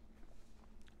joy.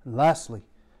 And lastly,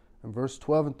 in verse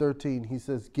 12 and 13, he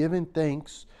says, giving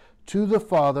thanks to the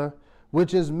Father,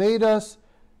 which has made us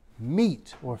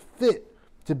meet or fit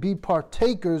to be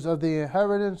partakers of the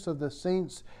inheritance of the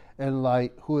saints and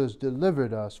light, who has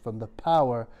delivered us from the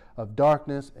power of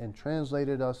darkness and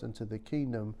translated us into the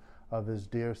kingdom of his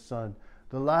dear Son.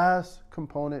 The last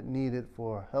component needed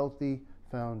for a healthy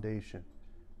foundation.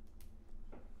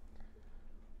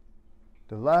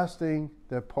 The last thing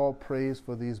that Paul prays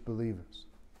for these believers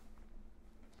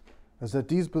is that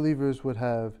these believers would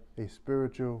have a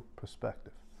spiritual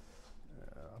perspective,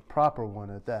 a proper one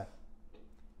at that.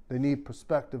 They need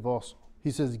perspective also.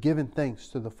 He says, giving thanks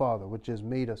to the Father, which has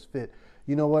made us fit.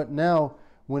 You know what? Now,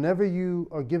 whenever you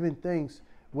are giving thanks,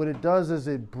 what it does is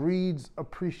it breeds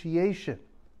appreciation.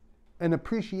 And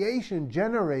appreciation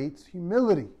generates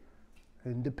humility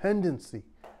and dependency.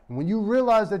 And when you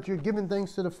realize that you're giving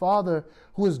thanks to the Father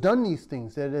who has done these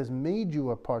things, that has made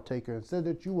you a partaker, and said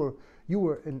that you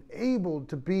were enabled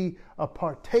to be a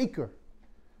partaker,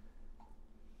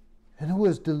 and who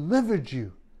has delivered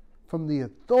you from the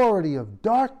authority of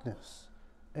darkness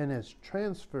and has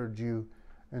transferred you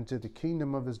into the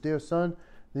kingdom of his dear Son,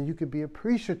 then you can be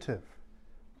appreciative.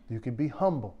 You can be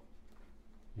humble.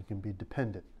 You can be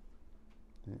dependent.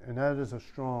 And that is a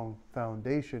strong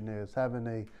foundation there. It's having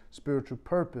a spiritual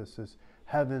purpose. It's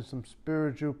having some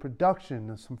spiritual production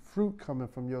and some fruit coming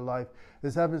from your life.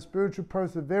 It's having spiritual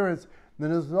perseverance.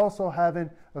 Then it's also having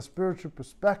a spiritual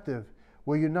perspective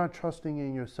where you're not trusting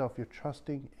in yourself. You're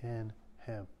trusting in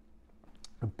him.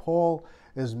 And Paul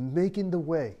is making the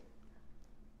way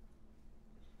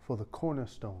for the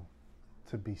cornerstone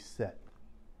to be set.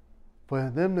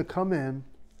 For them to come in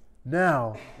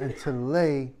now and to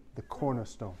lay the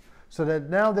cornerstone, so that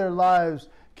now their lives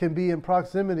can be in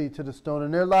proximity to the stone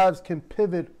and their lives can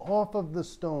pivot off of the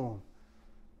stone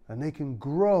and they can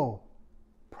grow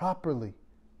properly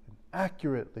and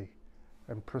accurately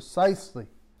and precisely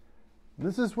And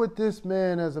this is what this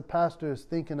man as a pastor is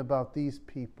thinking about these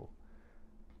people.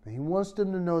 And he wants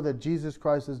them to know that Jesus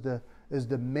Christ is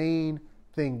the main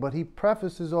thing. But he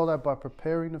prefaces all that by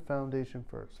preparing the foundation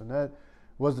first. And that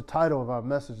was the title of our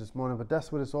message this morning. But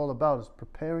that's what it's all about, is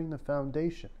preparing the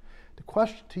foundation. The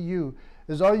question to you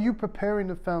is, are you preparing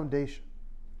the foundation?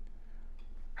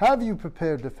 Have you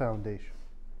prepared the foundation?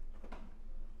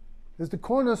 Is the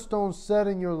cornerstone set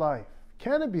in your life?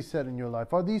 Can it be set in your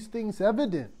life? Are these things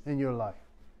evident in your life?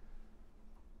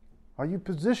 Are you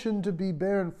positioned to be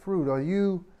bearing fruit? Are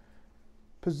you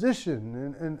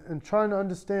positioned and trying to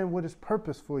understand what His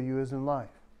purpose for you is in life?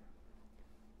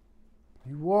 Are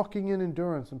you walking in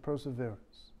endurance and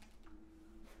perseverance?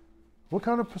 What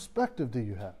kind of perspective do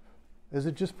you have? Is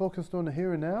it just focused on the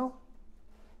here and now?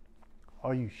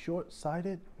 Are you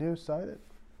short-sighted, nearsighted?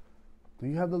 Do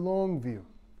you have the long view?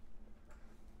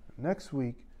 Next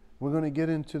week, we're going to get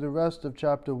into the rest of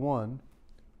chapter 1,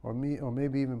 or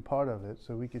maybe even part of it,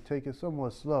 so we could take it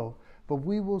somewhat slow. But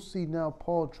we will see now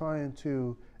Paul trying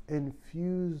to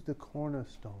infuse the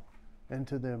cornerstone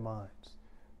into their minds.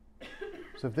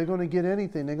 So if they're going to get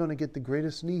anything, they're going to get the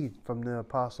greatest need from the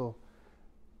apostle,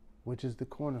 which is the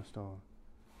cornerstone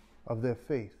of their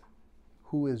faith,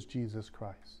 who is Jesus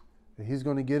Christ. And he's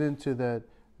going to get into that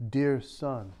dear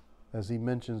son, as he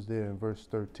mentions there in verse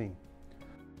 13.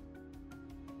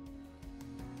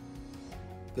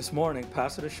 This morning,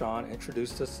 Pastor Deshaun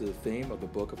introduced us to the theme of the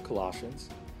book of Colossians,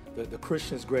 that the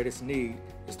Christian's greatest need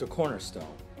is the cornerstone,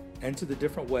 and to the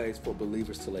different ways for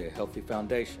believers to lay a healthy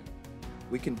foundation.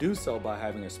 We can do so by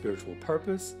having a spiritual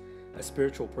purpose, a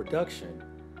spiritual production,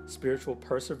 spiritual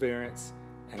perseverance,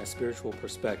 and a spiritual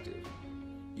perspective.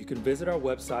 You can visit our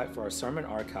website for our sermon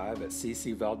archive at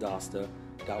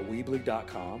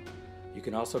ccvaldosta.weebly.com. You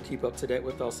can also keep up to date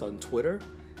with us on Twitter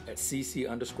at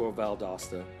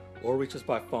cc_Valdosta, or reach us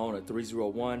by phone at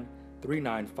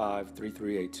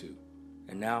 301-395-3382.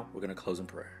 And now we're going to close in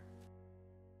prayer.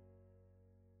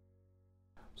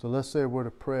 So let's say a word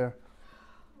of prayer.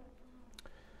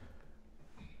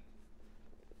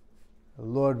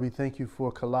 Lord, we thank you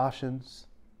for Colossians,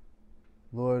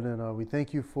 Lord, and we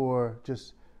thank you for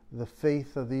just the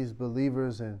faith of these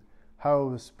believers and how it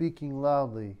was speaking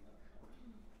loudly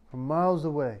from miles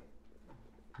away,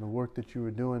 the work that you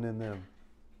were doing in them.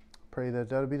 Pray that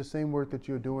that'll be the same work that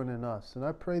you're doing in us. And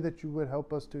I pray that you would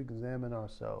help us to examine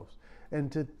ourselves and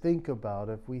to think about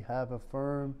if we have a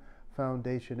firm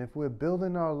foundation, if we're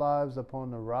building our lives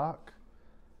upon the rock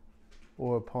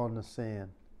or upon the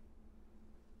sand.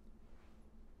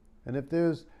 And if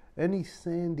there's any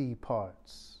sandy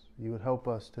parts, you would help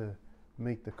us to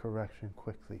make the correction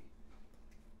quickly.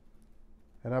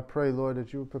 And I pray, Lord,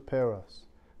 that you would prepare us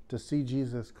to see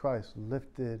Jesus Christ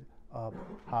lifted up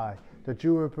high, that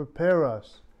you would prepare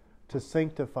us to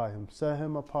sanctify him, set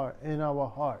him apart in our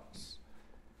hearts,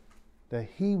 that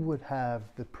he would have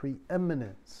the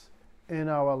preeminence in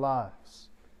our lives.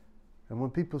 And when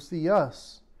people see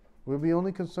us, we'll be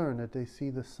only concerned that they see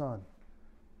the Son,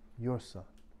 your Son,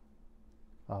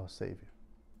 our Savior.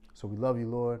 So we love you,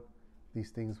 Lord.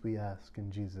 These things we ask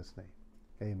in Jesus' name.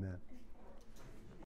 Amen.